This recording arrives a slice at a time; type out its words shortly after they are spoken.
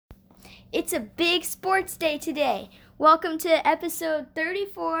It's a big sports day today. Welcome to episode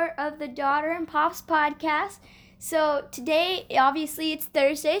 34 of the Daughter and Pops podcast. So today, obviously, it's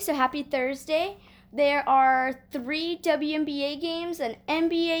Thursday, so happy Thursday. There are 3 WNBA games, an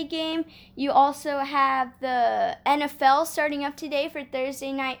NBA game. You also have the NFL starting up today for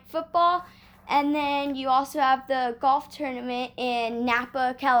Thursday night football. And then you also have the golf tournament in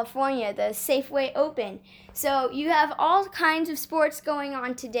Napa, California, the Safeway Open. So you have all kinds of sports going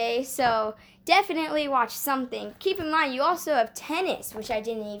on today, so definitely watch something. Keep in mind, you also have tennis, which I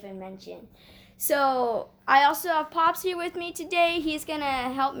didn't even mention. So I also have Pops here with me today. He's going to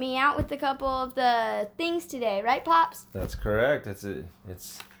help me out with a couple of the things today, right, Pops? That's correct.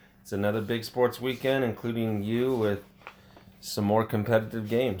 It's another big sports weekend, including you with some more competitive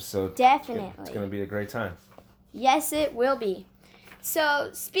games. So definitely. It's going to be a great time. Yes, it will be. So,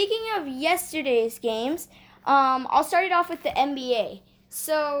 speaking of yesterday's games, I'll start it off with the NBA.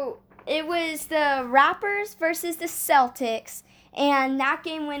 So, it was the Raptors versus the Celtics, and that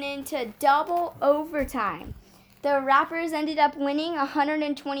game went into double overtime. The Raptors ended up winning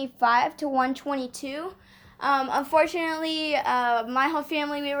 125 to 122. Unfortunately, my whole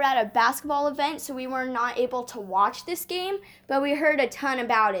family, we were at a basketball event, so we were not able to watch this game, but we heard a ton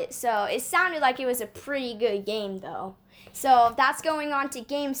about it. So it sounded like it was a pretty good game, though. So that's going on to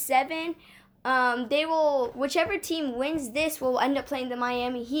Game 7. Whichever team wins this will end up playing the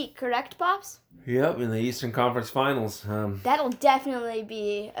Miami Heat, correct, Pops? Yep, in the Eastern Conference Finals. That'll definitely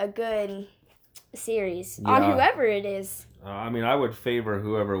be a good series on whoever it is. I would favor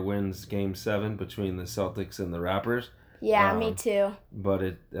whoever wins Game 7 between the Celtics and the Raptors. Yeah, me too. But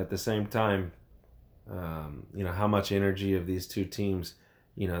at the same time, how much energy of these two teams,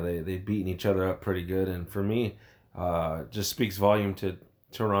 they've beaten each other up pretty good. And for me, just speaks volume to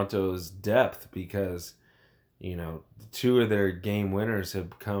Toronto's depth because, 2 of their game winners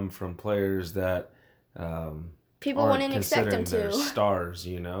have come from players that people wouldn't expect them to. They're stars,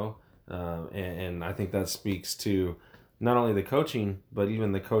 and I think that speaks to not only the coaching, but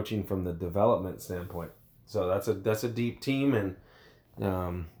even the coaching from the development standpoint. So that's a deep team,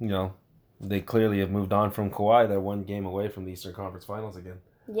 and they clearly have moved on from Kawhi. They're 1 game away from the Eastern Conference Finals again.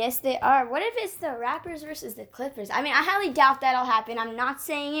 Yes, they are. What if it's the Raptors versus the Clippers? I highly doubt that'll happen. I'm not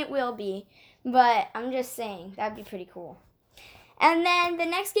saying it will be, but I'm just saying that'd be pretty cool. And then the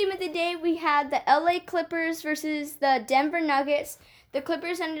next game of the day, we had the LA Clippers versus the Denver Nuggets. The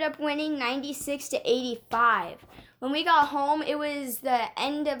Clippers ended up winning 96 to 85. When we got home, it was the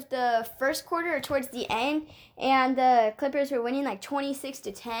end of the first quarter or towards the end, and the Clippers were winning like 26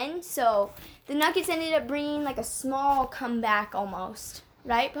 to 10. So the Nuggets ended up bringing like a small comeback almost.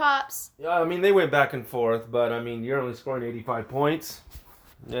 Right, Pops? Yeah, they went back and forth, but you're only scoring 85 points.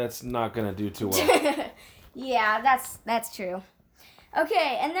 That's not going to do too well. Yeah, that's true.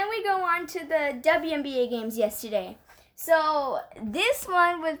 Okay, and then we go on to the WNBA games yesterday. So this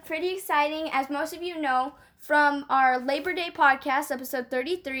one was pretty exciting. As most of you know from our Labor Day podcast, episode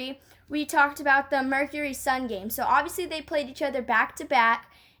 33, we talked about the Mercury Sun game. So obviously they played each other back to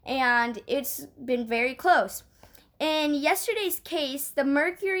back, and it's been very close. In yesterday's case, the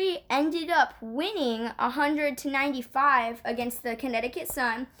Mercury ended up winning 100 to 95 against the Connecticut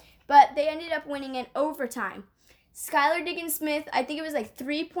Sun, but they ended up winning in overtime. Skylar Diggins-Smith, I think it was like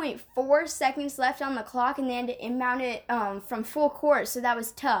 3.4 seconds left on the clock, and they had to inbound it from full court, so that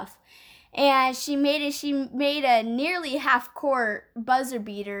was tough. And she made a nearly half-court buzzer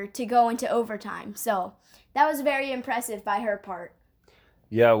beater to go into overtime. So that was very impressive by her part.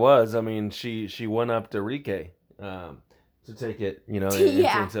 Yeah, it was. She went up to Rike to take it,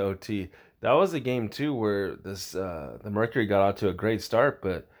 into OT. That was a game too where the Mercury got out to a great start,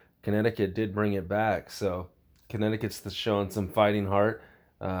 but Connecticut did bring it back. So Connecticut's showing some fighting heart.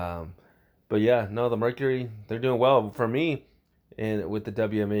 But yeah, no, the Mercury, they're doing well. For me, and with the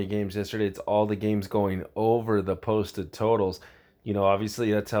WMA games yesterday, it's all the games going over the posted totals.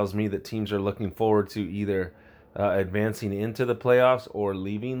 Obviously that tells me that teams are looking forward to either advancing into the playoffs or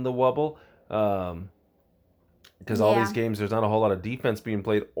leaving the wobble. Because all these games, there's not a whole lot of defense being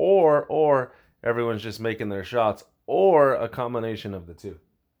played, or everyone's just making their shots, or a combination of the two.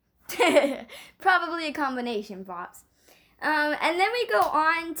 Probably a combination, Pops. And then we go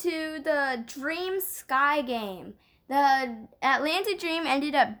on to the Dream Sky game. The Atlanta Dream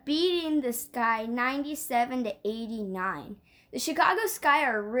ended up beating the Sky 97 to 89. The Chicago Sky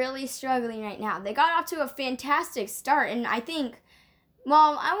are really struggling right now. They got off to a fantastic start, and I think,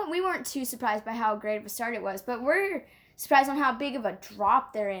 we weren't too surprised by how great of a start it was, but we're surprised on how big of a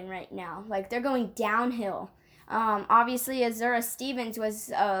drop they're in right now. Like, they're going downhill. Obviously, Azura Stevens was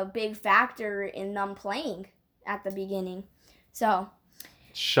a big factor in them playing at the beginning. So,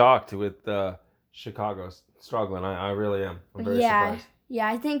 shocked with Chicago struggling. I really am. I'm very surprised. Yeah,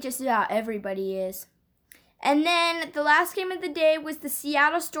 I think just about everybody is. And then the last game of the day was the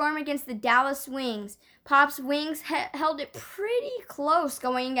Seattle Storm against the Dallas Wings. Pop's Wings held it pretty close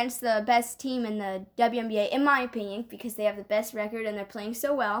going against the best team in the WNBA, in my opinion, because they have the best record and they're playing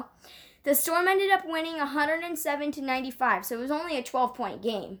so well. The Storm ended up winning 107-95, so it was only a 12-point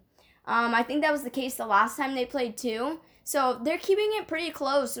game. I think that was the case the last time they played too. So they're keeping it pretty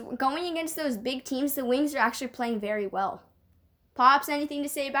close. Going against those big teams, the Wings are actually playing very well. Pops, anything to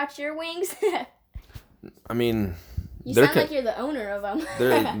say about your Wings? I mean, you sound like you're the owner of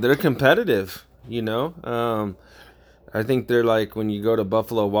them. they're competitive, you know. I think they're like when you go to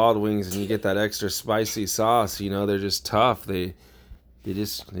Buffalo Wild Wings and you get that extra spicy sauce. You know, they're just tough. They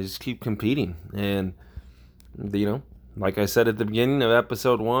just keep competing, and you know, like I said at the beginning of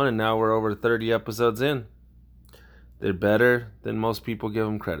episode 1, and now we're over 30 episodes in. They're better than most people give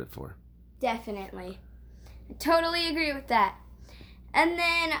them credit for. Definitely, I totally agree with that. And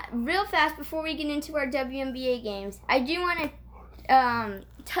then, real fast, before we get into our WNBA games, I do want to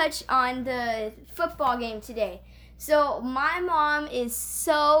touch on the football game today. So, my mom is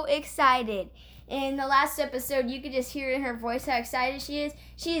so excited. In the last episode, you could just hear in her voice how excited she is.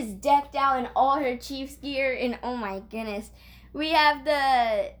 She is decked out in all her Chiefs gear, and oh my goodness. We have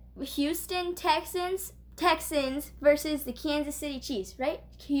the Houston Texans versus the Kansas City Chiefs, right?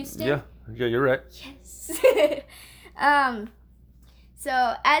 Houston? Yeah, you're right. Yes.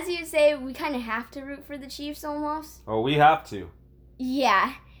 So, as you say, we kind of have to root for the Chiefs almost. Oh, we have to.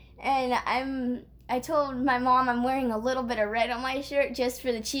 Yeah. And I told my mom I'm wearing a little bit of red on my shirt just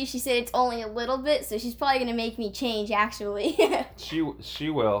for the Chiefs. She said it's only a little bit, so she's probably going to make me change, actually. She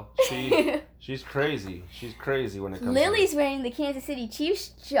will. She's crazy. She's crazy when it comes Lily's wearing the Kansas City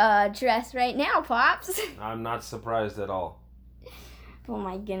Chiefs dress right now, Pops. I'm not surprised at all. Oh,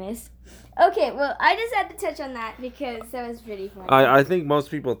 my goodness. Okay, well, I just had to touch on that because that was pretty funny. I think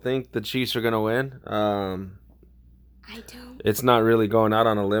most people think the Chiefs are going to win. I don't. It's not really going out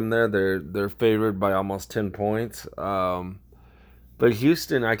on a limb there. They're favored by almost 10 points. But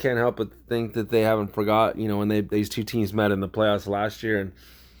Houston, I can't help but think that they haven't forgot, you know, when these two teams met in the playoffs last year, and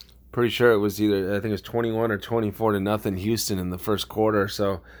pretty sure it was I think it was 21 or 24-0 Houston in the first quarter.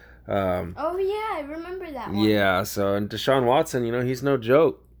 So. Oh yeah, I remember that one. Yeah. So and Deshaun Watson, you know, he's no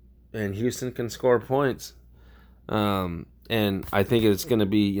joke. And Houston can score points. And I think it's going to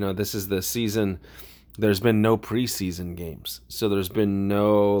be, you know, this is the season. There's been no preseason games. So there's been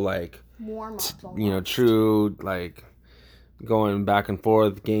no, like, you know, true, like, going back and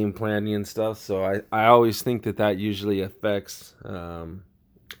forth, game planning and stuff. So I always think that usually affects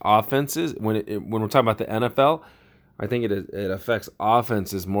offenses. When we're talking about the NFL, I think it affects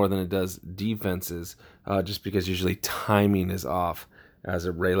offenses more than it does defenses, just because usually timing is off as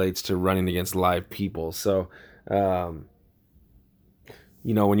it relates to running against live people. So,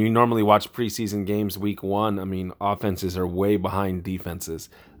 you know, when you normally watch preseason games week 1, I mean, offenses are way behind defenses.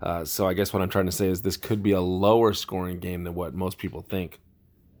 So I guess what I'm trying to say is this could be a lower scoring game than what most people think.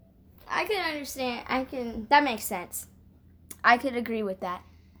 I can understand. That makes sense. I could agree with that.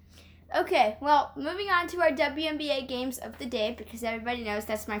 Okay, well, moving on to our WNBA games of the day, because everybody knows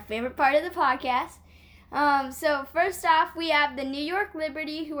that's my favorite part of the podcast. So first off, we have the New York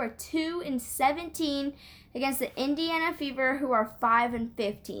Liberty, who are 2-17, against the Indiana Fever, who are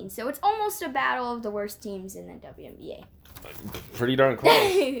 5-15. So it's almost a battle of the worst teams in the WNBA. Pretty darn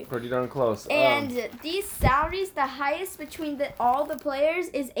close. Pretty darn close. And these salaries, the highest between all the players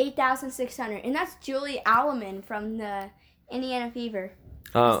is $8,600, and that's Julie Alleman from the Indiana Fever.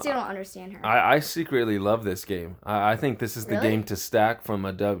 I still don't understand her. I secretly love this game. I think this is the game to stack from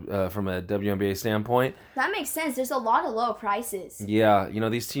a WNBA standpoint. That makes sense. There's a lot of low prices. Yeah, you know,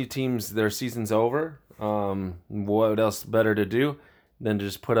 these two teams, their season's over. What else better to do than to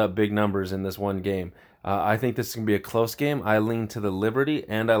just put up big numbers in this one game? I think this can be a close game. I lean to the Liberty,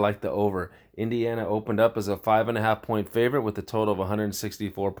 and I like the over. Indiana opened up as a 5.5 point favorite with a total of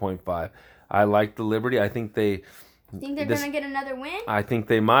 164.5. I like the Liberty. I think they... Think they're going to get another win? I think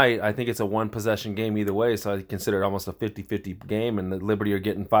they might. I think it's a one-possession game either way, so I consider it almost a 50-50 game, and the Liberty are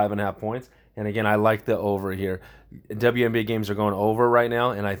getting 5.5 points. And again, I like the over here. WNBA games are going over right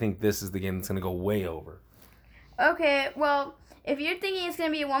now, and I think this is the game that's going to go way over. Okay, well, if you're thinking it's going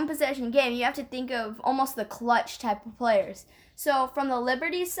to be a one-possession game, you have to think of almost the clutch type of players. So from the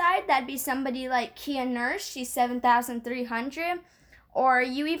Liberty side, that'd be somebody like Kia Nurse. She's $7,300. Or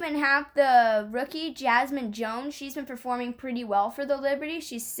you even have the rookie, Jasmine Jones. She's been performing pretty well for the Liberty.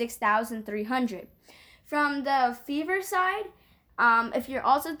 She's $6,300. From the Fever side, if you're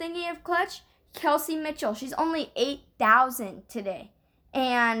also thinking of clutch, Kelsey Mitchell. She's only $8,000 today.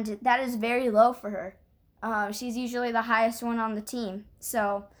 and that is very low for her. She's usually the highest one on the team.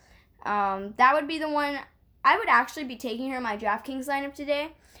 So that would be the one. I would actually be taking her in my DraftKings lineup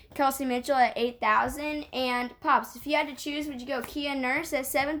today. Kelsey Mitchell at 8,000. And Pops, if you had to choose, would you go Kia Nurse at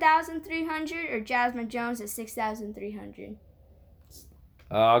 7,300 or Jasmine Jones at 6,300?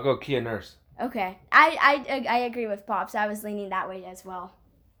 I'll go Kia Nurse. Okay. I agree with Pops. I was leaning that way as well.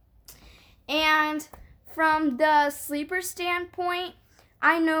 And from the sleeper standpoint,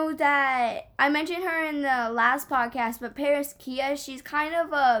 I know that I mentioned her in the last podcast, but Paris Kia, she's kind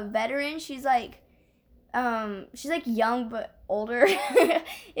of a veteran. She's like young but older.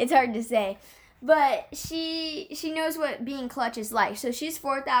 It's hard to say. But she knows what being clutch is like. So she's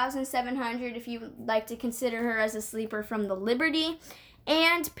 4,700 if you would like to consider her as a sleeper from the Liberty.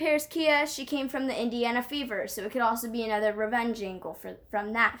 And Paris Kia, she came from the Indiana Fever, so it could also be another revenge angle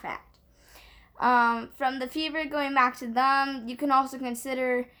from that fact. From the Fever, going back to them, you can also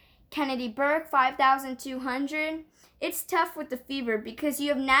consider Kennedy Burke, 5,200. It's tough with the Fever because you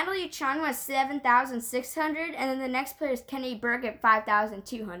have Natalie Chanu at 7,600, and then the next player is Kennedy Burke at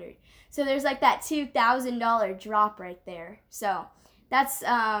 5,200. So there's like that $2,000 drop right there. So that's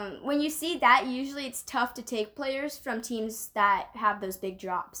when you see that, usually it's tough to take players from teams that have those big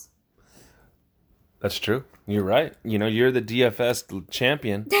drops. That's true. You're right. You're the DFS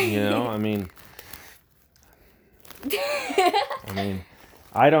champion. I mean,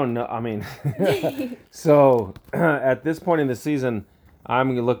 I don't know. So at this point in the season,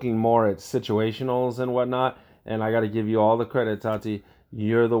 I'm looking more at situationals and whatnot. And I got to give you all the credit, Tati.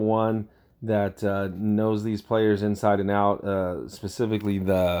 You're the one that knows these players inside and out, specifically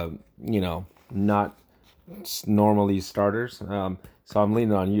the, not normally starters. So I'm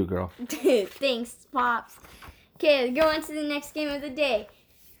leaning on you, girl. Thanks, Pops. Okay, let's go on to the next game of the day.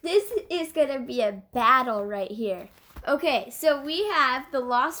 This is going to be a battle right here. Okay, so we have the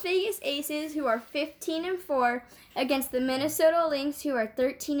Las Vegas Aces, who are 15-4, against the Minnesota Lynx, who are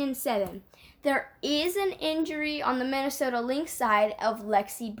 13-7. There is an injury on the Minnesota Lynx side of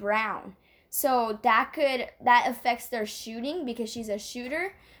Lexi Brown. So that affects their shooting because she's a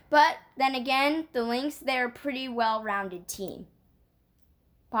shooter. But then again, the Lynx, they're a pretty well-rounded team.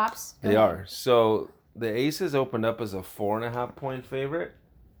 Pops? They are. So the Aces opened up as a 4.5-point favorite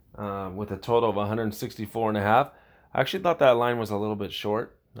with a total of 164.5. I actually thought that line was a little bit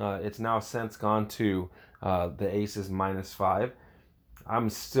short. It's now since gone to the Aces -5. I'm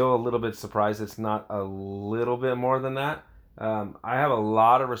still a little bit surprised it's not a little bit more than that. I have a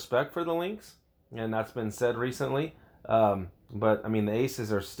lot of respect for the Lynx, and that's been said recently. But, the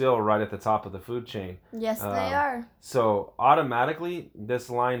Aces are still right at the top of the food chain. Yes, they are. So, automatically, this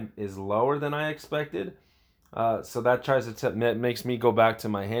line is lower than I expected. So, that makes me go back to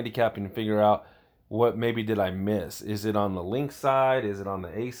my handicapping and figure out what maybe did I miss. Is it on the Lynx side? Is it on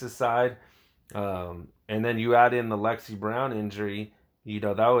the Aces side? And then you add in the Lexi Brown injury,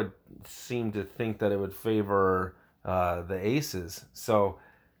 that would seem to think that it would favor the Aces. So,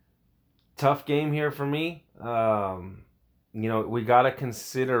 tough game here for me. We got to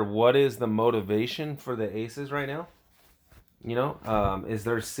consider what is the motivation for the Aces right now. Is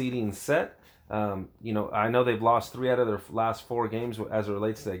their seeding set? I know they've lost 3 out of their last 4 games as it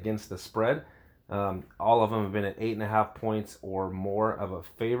relates to against the spread. All of them have been at 8.5 points or more of a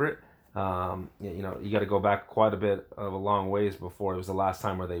favorite. You got to go back quite a bit of a long ways before it was the last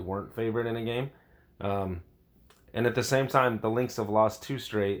time where they weren't favored in a game. And at the same time, the Lynx have lost 2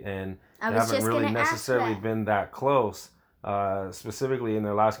 straight, and they haven't really necessarily been that close, specifically in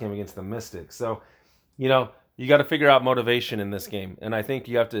their last game against the Mystics. So, you got to figure out motivation in this game. And I think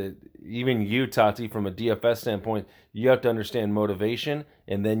you have to, even you, Tati, from a DFS standpoint, you have to understand motivation,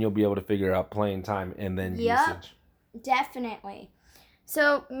 and then you'll be able to figure out playing time and then usage. Definitely.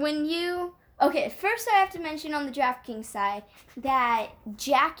 So first I have to mention on the DraftKings side that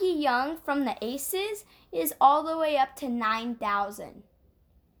Jackie Young from the Aces is all the way up to 9,000.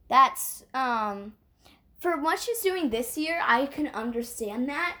 That's, for what she's doing this year, I can understand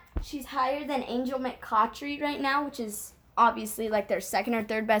that. She's higher than Angel McCautry right now, which is obviously like their second or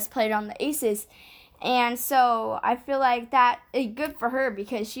third best player on the Aces. And so I feel like that is good for her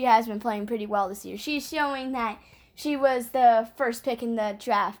because she has been playing pretty well this year. She's showing that she was the first pick in the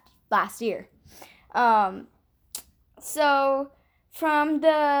draft last year. So from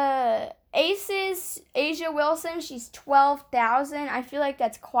the Aces, A'ja Wilson, she's 12,000. I feel like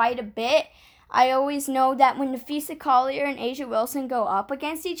that's quite a bit. I always know that when Napheesa Collier and A'ja Wilson go up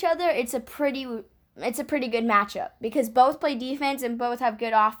against each other, it's a pretty good matchup because both play defense and both have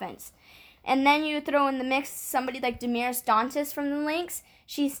good offense. And then you throw in the mix somebody like Damaris Dantas from the Lynx.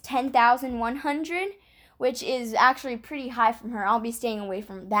 She's 10,100. which is actually pretty high from her. I'll be staying away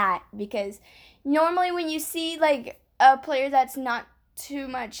from that because normally when you see like a player that's not too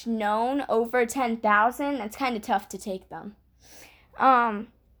much known over 10,000, that's kind of tough to take them. From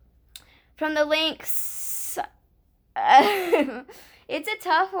the Lynx, it's a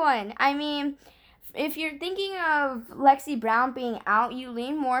tough one. I mean, if you're thinking of Lexi Brown being out, you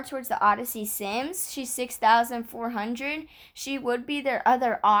lean more towards the Odyssey Sims. She's 6,400. She would be their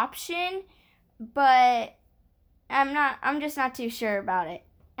other option, but I'm just not too sure about it.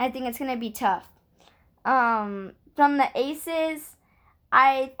 I think it's going to be tough. From the Aces,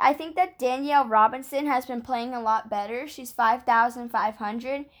 I think that Danielle Robinson has been playing a lot better. She's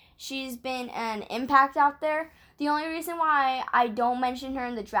 5,500. She's been an impact out there. The only reason why I don't mention her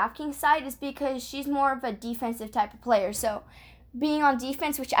in the DraftKings side is because she's more of a defensive type of player. So being on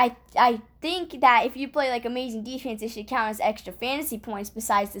defense, which I think that if you play like amazing defense, it should count as extra fantasy points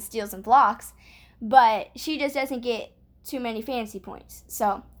besides the steals and blocks. But she just doesn't get too many fantasy points.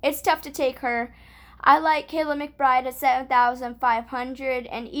 So it's tough to take her. I like Kayla McBride at 7,500,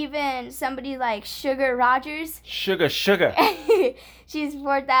 and even somebody like Sugar Rogers. Sugar. She's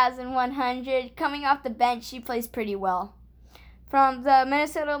 4,100. Coming off the bench, she plays pretty well. From the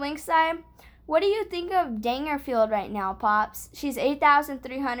Minnesota Lynx side, what do you think of Dangerfield right now, Pops? She's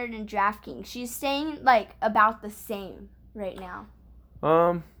 8,300 in DraftKings. She's staying like about the same right now.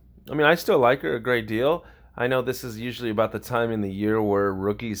 I mean, I still like her a great deal. I know this is usually about the time in the year where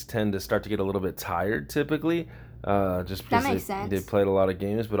rookies tend to start to get a little bit tired typically, just because they played a lot of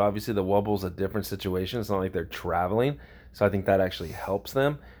games. But obviously the Wobble's a different situation. It's not like they're traveling, so I think that actually helps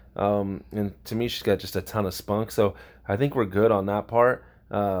them. And to me, she's got just a ton of spunk, so I think we're good on that part.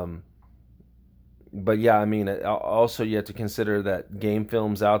 But yeah, I mean, also you have to consider that game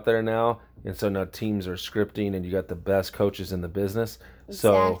film's out there now, and so now teams are scripting, and you got the best coaches in the business.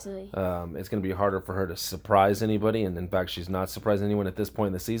 Exactly. So it's going to be harder for her to surprise anybody, and in fact, she's not surprising anyone at this point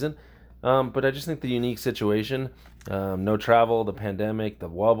in the season. But I just think the unique situation, no travel, the pandemic, the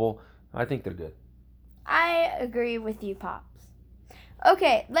wobble, I think they're good. I agree with you, Pops.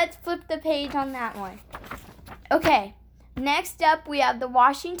 Okay, let's flip the page on that one. Okay, next up we have the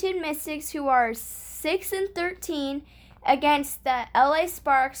Washington Mystics, who are 6-13, against the LA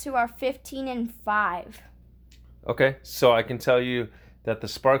Sparks, who are 15-5. Okay, so I can tell you that the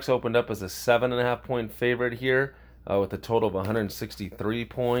Sparks opened up as a 7.5-point favorite here, with a total of 163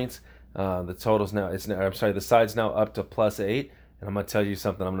 points. The side's now up to +8, and I'm gonna tell you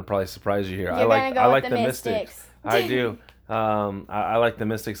something. I'm gonna probably surprise you here. I like the Mystics. I do. I like the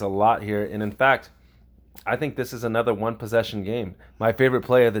Mystics a lot here, and in fact, I think this is another one-possession game. My favorite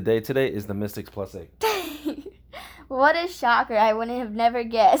play of the day today is the Mystics +8. What a shocker! I wouldn't have never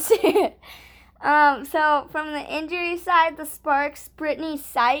guessed. So from the injury side, the Sparks, Brittany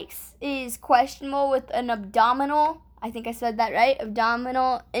Sykes is questionable with an abdominal, I think I said that right,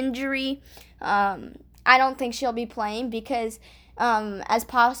 abdominal injury. I don't think she'll be playing because, as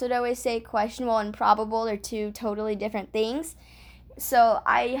Pops would always say, questionable and probable are two totally different things. So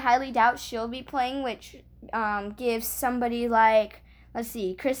I highly doubt she'll be playing, which gives somebody like,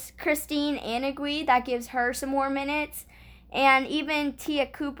 Christine Anagui, that gives her some more minutes. And even Tia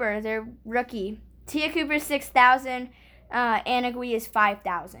Cooper, their rookie. Tia Cooper 6,000, Anagui is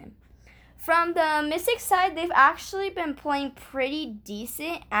 5,000. From the Mystics side, they've actually been playing pretty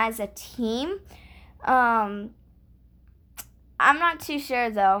decent as a team. I'm not too sure,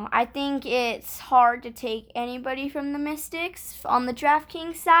 though. I think it's hard to take anybody from the Mystics on the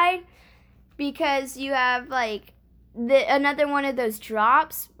DraftKings side because you have, like, another one of those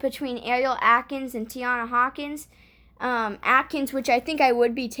drops between Ariel Atkins and Tiana Hawkins. Atkins, which I think I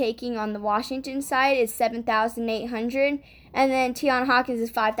would be taking on the Washington side, is 7,800, and then Tiana Hawkins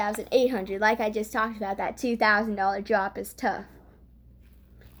is 5,800. Like I just talked about, that $2,000 drop is tough.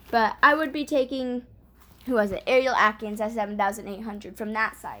 But I would be taking, Ariel Atkins at 7,800 from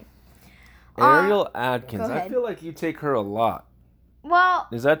that side. Ariel Atkins, I feel like you take her a lot. Well,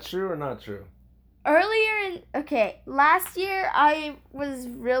 is that true or not true? Last year I was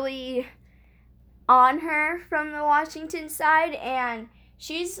really on her from the Washington side, and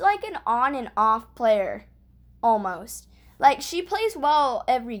she's like an on and off player almost. Like, she plays well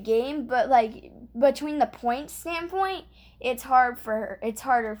every game, but like between the points standpoint, it's harder for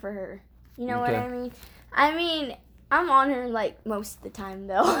her. You know what I mean? I mean, I'm on her like most of the time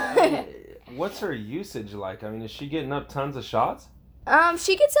though. What's her usage like? I mean, is she getting up tons of shots?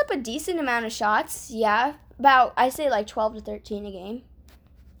 She gets up a decent amount of shots, yeah. About, I say like 12 to 13 a game.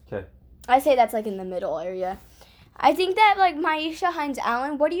 Okay. I say that's like in the middle area. I think that like Maisha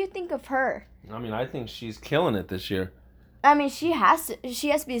Hines-Allen, what do you think of her? I mean, I think she's killing it this year. I mean, she has to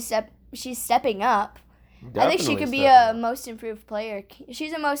be she's stepping up. I think she could be a most improved player.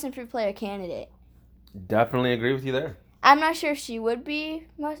 She's a most improved player candidate. Definitely agree with you there. I'm not sure if she would be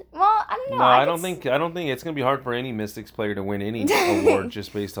most. Well, I don't know. No, I don't think it's going to be hard for any Mystics player to win any award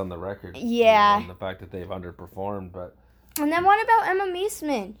just based on the record. Yeah. And the fact that they've underperformed, but. And then what about Emma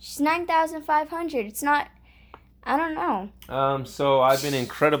Meesman? She's 9,500. It's not. I don't know. So I've been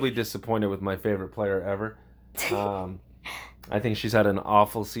incredibly disappointed with my favorite player ever. I think she's had an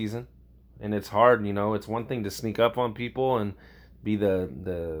awful season, and it's hard. It's one thing to sneak up on people and be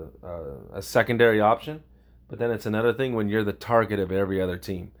a secondary option, but then it's another thing when you're the target of every other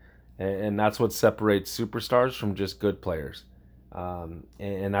team, and that's what separates superstars from just good players,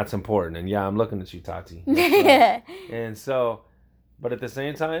 and that's important. And yeah, I'm looking at you, Tati. Right. And so, but at the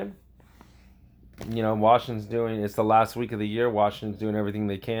same time, Washington's it's the last week of the year. Washington's doing everything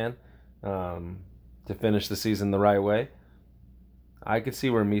they can to finish the season the right way. I could see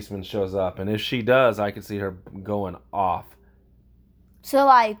where Meesman shows up, and if she does, I could see her going off. So,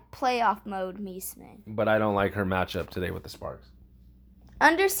 like, playoff mode Meesman. But I don't like her matchup today with the Sparks.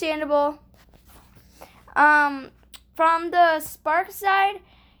 Understandable. From the Sparks side,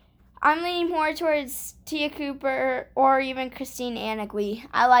 I'm leaning more towards Tia Cooper or even Christine Anagui.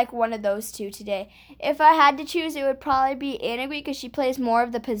 I like one of those two today. If I had to choose, it would probably be Anagui because she plays more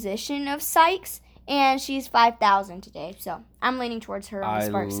of the position of Sykes, and she's 5,000 today. So I'm leaning towards her on the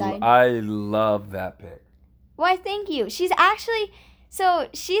Sparks side. I love that pick. Why, thank you. She's actually... So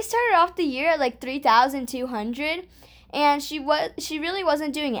she started off the year at like 3,200, and she really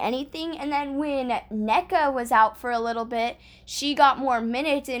wasn't doing anything. And then when NECA was out for a little bit, she got more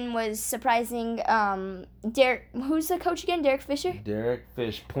minutes and was surprising Derek. Who's the coach again? Derek Fisher? Derek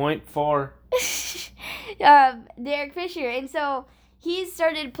Fish, 0.4. Derek Fisher. And so he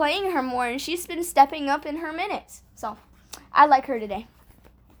started playing her more, and she's been stepping up in her minutes. So I like her today.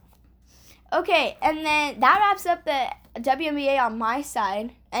 Okay, and then that wraps up the WNBA on my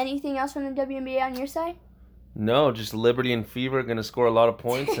side. Anything else from the WNBA on your side? No, just Liberty and Fever are going to score a lot of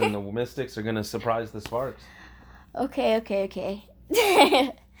points, and the Mystics are going to surprise the Sparks. Okay.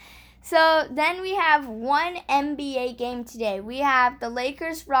 So then we have one NBA game today. We have the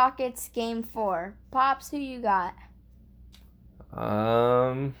Lakers-Rockets game 4. Pops, who you got?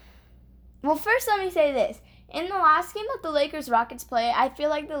 Well, first let me say this. In the last game that the Lakers-Rockets played, I feel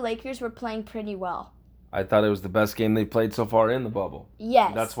like the Lakers were playing pretty well. I thought it was the best game they played so far in the bubble.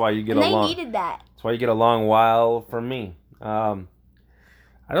 Yes. That's why you get and they needed that. That's why you get a long while from me. I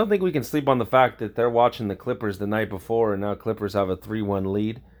don't think we can sleep on the fact that they're watching the Clippers the night before, and now Clippers have a 3-1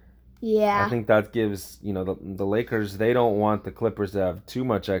 lead. Yeah. I think that gives, the Lakers, they don't want the Clippers to have too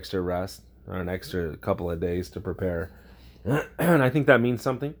much extra rest or an extra couple of days to prepare. And I think that means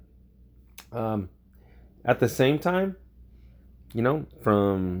something. At the same time,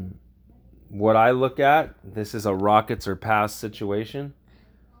 from what I look at, this is a Rockets or pass situation.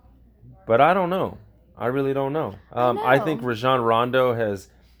 But I don't know. I really don't know. I think Rajon Rondo has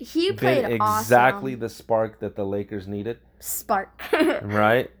been exactly the spark that the Lakers needed. Spark.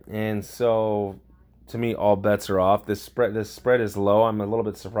 Right? And so, to me, all bets are off. This spread is low. I'm a little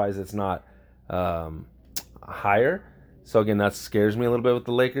bit surprised it's not higher. So, again, that scares me a little bit with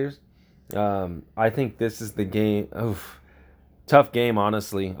the Lakers. I think this is the game. Tough game,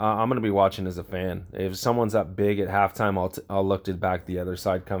 honestly. I'm going to be watching as a fan. If someone's up big at halftime, I'll look to back the other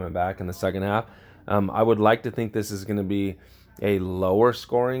side coming back in the second half. I would like to think this is going to be a lower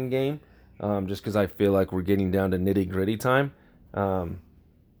scoring game, just because I feel like we're getting down to nitty gritty time.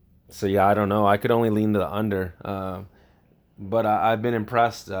 So yeah, I don't know. I could only lean to the under. But I've been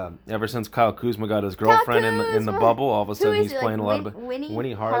impressed ever since Kyle Kuzma got his girlfriend in the bubble. All of a sudden, he's playing a lot of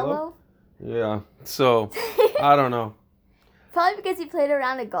Winnie Harlow. Yeah. So I don't know. Probably because he played a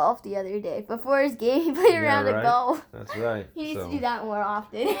round of golf the other day. Before his game, he played a round of golf. That's right. He needs to do that more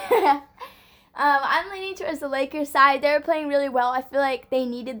often. I'm leaning towards the Lakers side. They're playing really well. I feel like they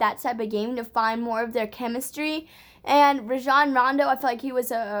needed that type of game to find more of their chemistry. And Rajon Rondo, I feel like he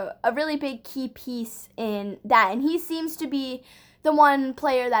was a really big key piece in that. And he seems to be the one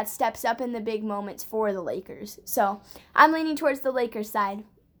player that steps up in the big moments for the Lakers. So I'm leaning towards the Lakers side.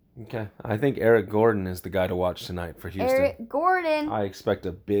 Okay. I think Eric Gordon is the guy to watch tonight for Houston. Eric Gordon. I expect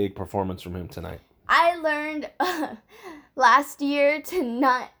a big performance from him tonight. I learned last year to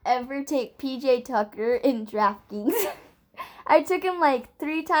not ever take PJ Tucker in DraftKings. I took him like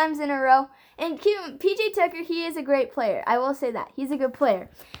 3 times in a row. And PJ Tucker, he is a great player. I will say that. He's a good player.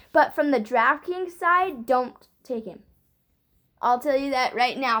 But from the DraftKings side, don't take him. I'll tell you that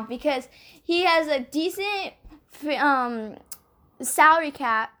right now. Because he has a decent salary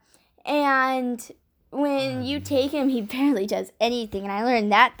cap. And when you take him, he barely does anything, and I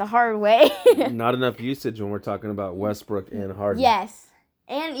learned that the hard way. Not enough usage when we're talking about Westbrook and Harden. Yes,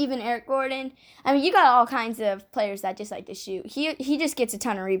 and even Eric Gordon. I mean, you got all kinds of players that just like to shoot. He just gets a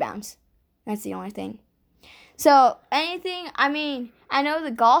ton of rebounds. That's the only thing. So, anything, I mean, I know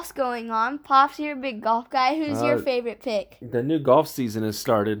the golf's going on. Pops, you're a big golf guy. Who's your favorite pick? The new golf season has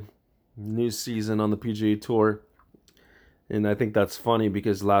started. New season on the PGA Tour. And I think that's funny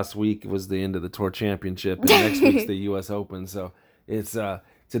because last week was the end of the Tour Championship, and next week's the U.S. Open. So it's a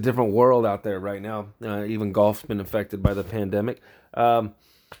different world out there right now. Even golf's been affected by the pandemic. As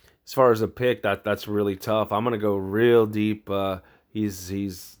far as a pick, that's really tough. I'm gonna go real deep.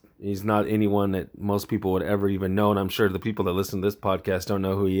 He's not anyone that most people would ever even know, and I'm sure the people that listen to this podcast don't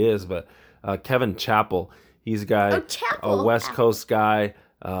know who he is. But Kevin Chappell, he's a guy, a West Coast guy,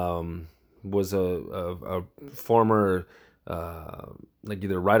 was a former like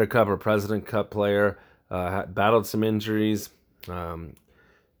either Ryder Cup or President Cup player. Battled some injuries.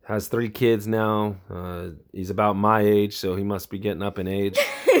 Has 3 kids now. He's about my age, so he must be getting up in age.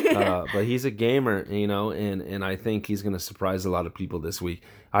 But he's a gamer, you know, and I think he's going to surprise a lot of people this week.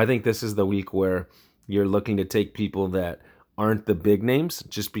 I think this is the week where you're looking to take people that aren't the big names,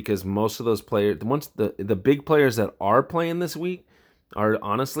 just because most of those players, the big players that are playing this week are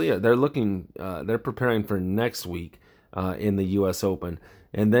honestly, they're preparing for next week in the U.S. Open.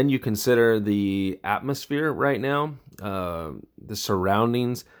 And then you consider the atmosphere right now, the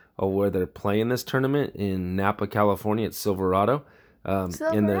surroundings of where they're playing this tournament in Napa, California at Silverado. And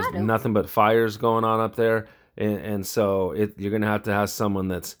there's nothing but fires going on up there. And so you're going to have someone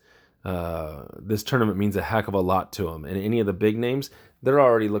that's, this tournament means a heck of a lot to them. And any of the big names, they're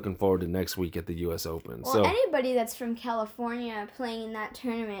already looking forward to next week at the U.S. Open. Well, anybody that's from California playing in that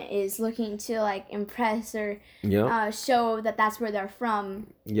tournament is looking to, like, impress or show that that's where they're from.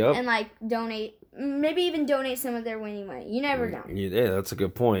 Yep. And, like, maybe even donate some of their winning money. You never know. Yeah, that's a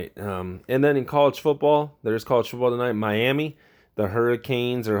good point. And then in college football, there's college football tonight. Miami, the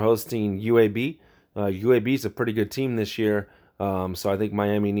Hurricanes are hosting UAB. UAB is a pretty good team this year, so I think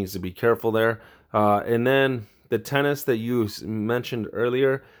Miami needs to be careful there. And then the tennis that you mentioned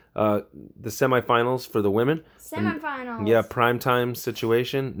earlier, the semifinals for the women. Semifinals. Primetime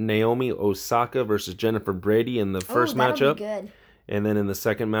situation. Naomi Osaka versus Jennifer Brady in the first matchup. Be good. And then in the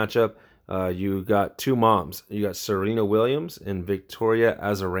second matchup, you got 2 moms. You got Serena Williams and Victoria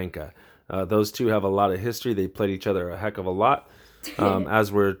Azarenka. Those two have a lot of history. They played each other a heck of a lot.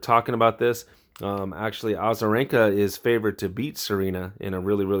 As we're talking about this, actually Azarenka is favored to beat Serena in a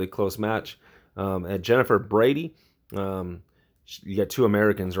really, really close match. At Jennifer Brady, you got 2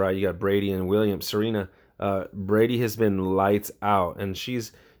 Americans, right? You got Brady and Williams. Serena, Brady has been lights out. And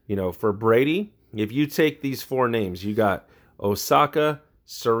she's, for Brady, if you take these 4 names, you got Osaka,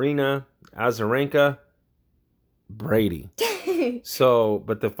 Serena, Azarenka, Brady.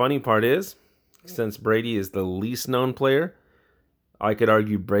 But the funny part is, since Brady is the least known player, I could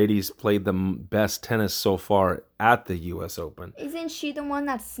argue Brady's played the best tennis so far at the U.S. Open. Isn't she the one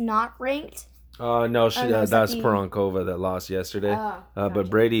that's not ranked? No, that's Perankova that lost yesterday. But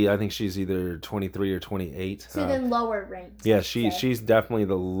Brady, I think she's either 23 or 28. So the lower ranked. Yeah, she's definitely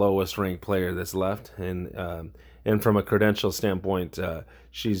the lowest ranked player that's left, and from a credential standpoint,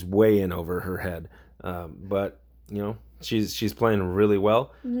 she's way in over her head. But she's playing really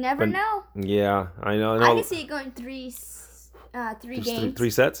well. You never know. Yeah, I know. I can see it going 3 games. 3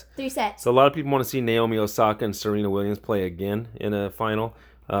 sets? 3 sets. So a lot of people want to see Naomi Osaka and Serena Williams play again in a final.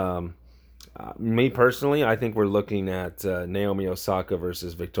 Me personally, I think we're looking at Naomi Osaka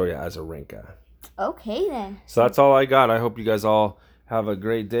versus Victoria Azarenka. Okay, then. So that's all I got. I hope you guys all have a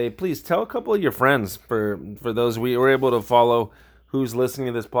great day. Please tell a couple of your friends for those we were able to follow who's listening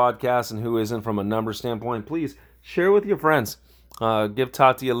to this podcast and who isn't from a number standpoint. Please share with your friends. Give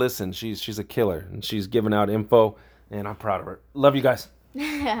Tati a listen. She's a killer, and she's giving out info, and I'm proud of her. Love you guys.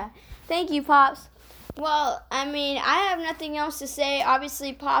 Thank you, Pops. Well, I have nothing else to say.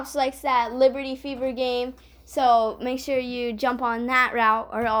 Obviously, Pops likes that Liberty Fever game, so make sure you jump on that route,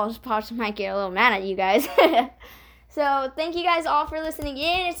 or else Pops might get a little mad at you guys. So, thank you guys all for listening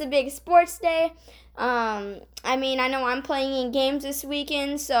in. It's a big sports day. I know I'm playing in games this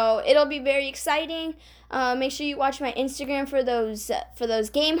weekend, so it'll be very exciting. Make sure you watch my Instagram for those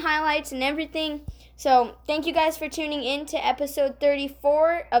game highlights and everything. So, thank you guys for tuning in to episode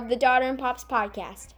 34 of the Daughter and Pops podcast.